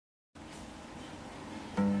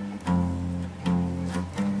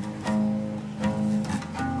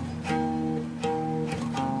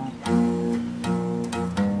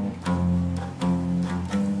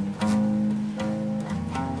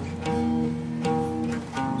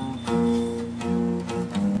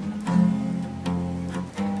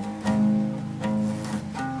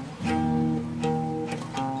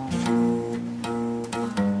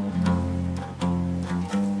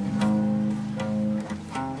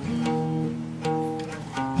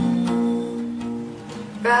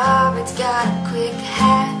got a quick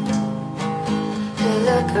hand. He'll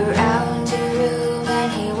look around your room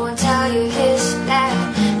and he won't tell you his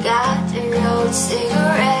plan. Got a rolled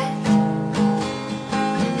cigarette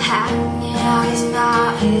hanging out his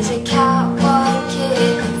mouth. He's a cowboy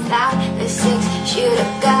kid without a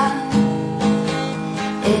 6-shooter gun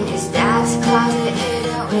in his dad's closet,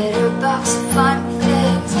 hidden with a box of fun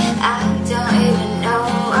things. I don't even know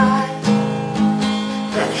why,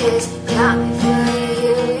 but he's coming for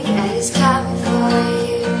you. Yeah, he's coming for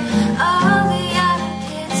you. All the other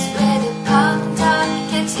kids with the pumped up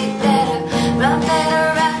kicks, you better run, better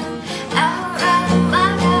run, outrun my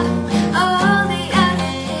gun. All the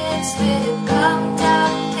other kids with the pumped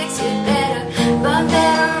up kicks, you better run,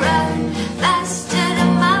 better run, faster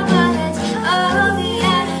than my bullets. All the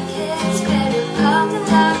other kids with the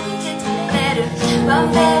pumped up kicks, you better run,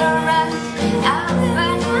 better run,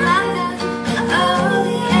 outrun my gun. All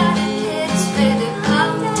the other kids with the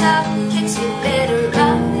pumped up kicks, you better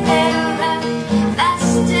run,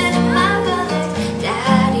 faster than my bullets.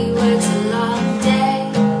 Daddy works a long day,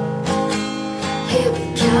 he'll be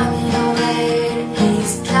coming home late, and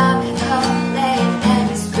he's coming home late, and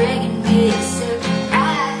he's bringing me a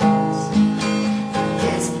surprise.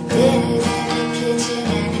 Cause dinner's in the kitchen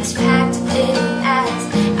and it's packed in ice.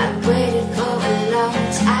 I've waited for a long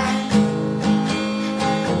time.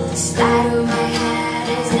 The slide of my hand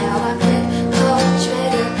is now I click pull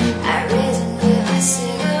trigger. I reason with my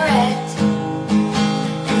cigarette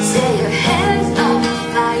and say your hair's on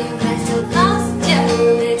fire, you must have lost your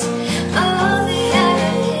wits. All the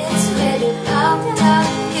other kids with the pumped up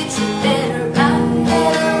kicks, you better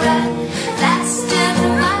run, faster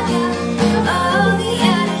than my gun. All the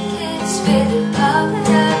other kids with the pumped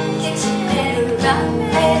up kicks, you better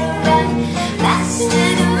run, faster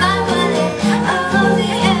than my bullet. All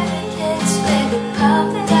the other kids with the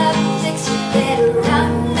pumped up kicks, you better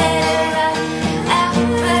run,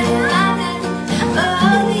 outrun my gun.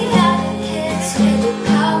 All the other kids with the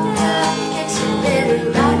pumped up kicks, you better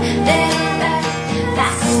run,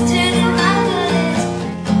 faster than my bullet.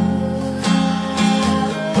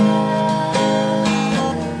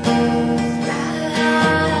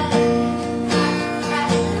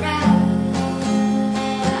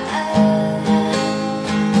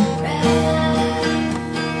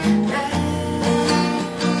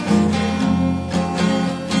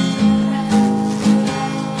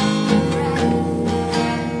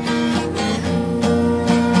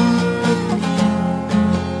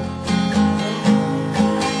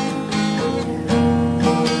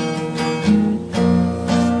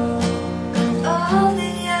 All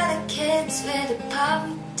the other kids with the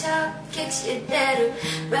pumped up kicks, you better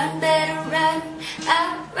run,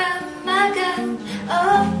 outrun my gun.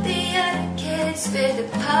 All the other kids with the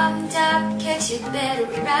pumped up kicks, you better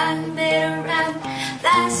run,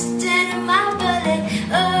 faster than my bullet.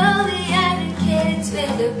 All the other kids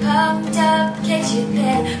with the pumped up kicks, you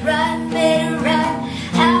better run,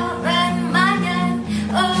 outrun my gun.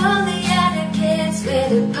 All the other kids with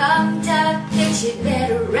the pumped up kicks, you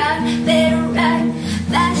better run,